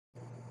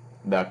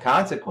The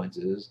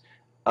consequences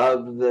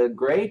of the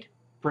great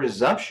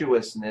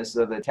presumptuousness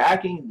of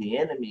attacking the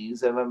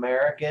enemies of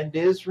America and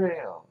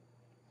Israel.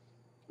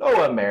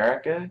 Oh,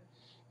 America,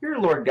 your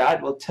Lord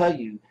God will tell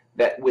you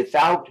that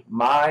without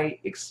my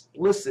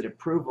explicit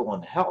approval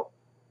and help,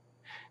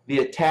 the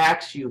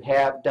attacks you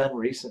have done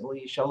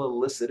recently shall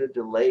elicit a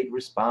delayed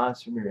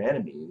response from your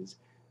enemies,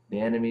 the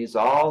enemies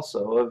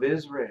also of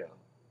Israel.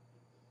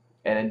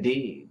 And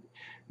indeed,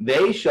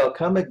 they shall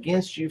come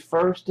against you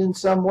first in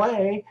some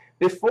way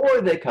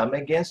before they come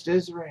against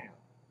Israel.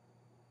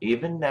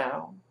 Even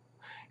now,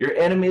 your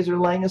enemies are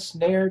laying a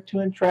snare to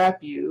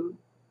entrap you,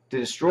 to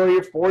destroy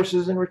your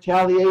forces and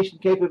retaliation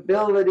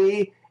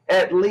capability,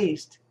 at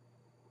least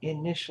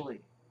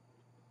initially.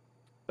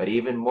 But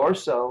even more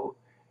so,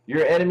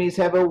 your enemies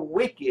have a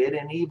wicked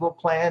and evil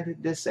plan to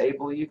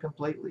disable you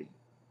completely.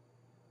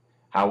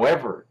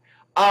 However,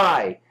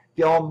 I,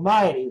 the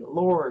Almighty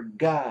Lord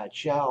God,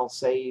 shall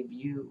save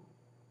you.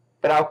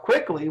 But how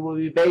quickly will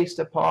be based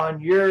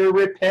upon your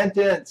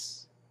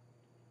repentance.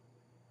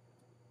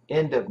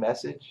 End of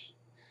message.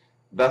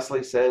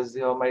 Thusly says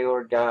the Almighty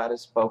Lord God,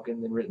 has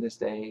spoken and written this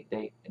day,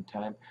 date, and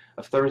time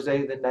of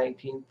Thursday, the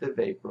 19th of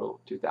April,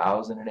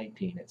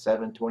 2018 at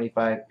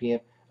 7:25 p.m.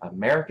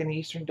 American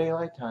Eastern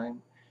Daylight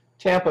Time,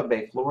 Tampa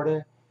Bay,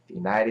 Florida, the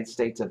United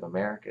States of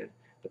America,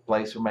 the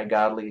place where my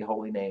godly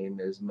holy name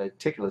is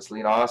meticulously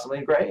and awesomely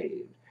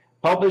engraved.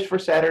 Published for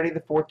Saturday,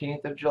 the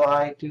 14th of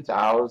July,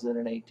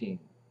 2018.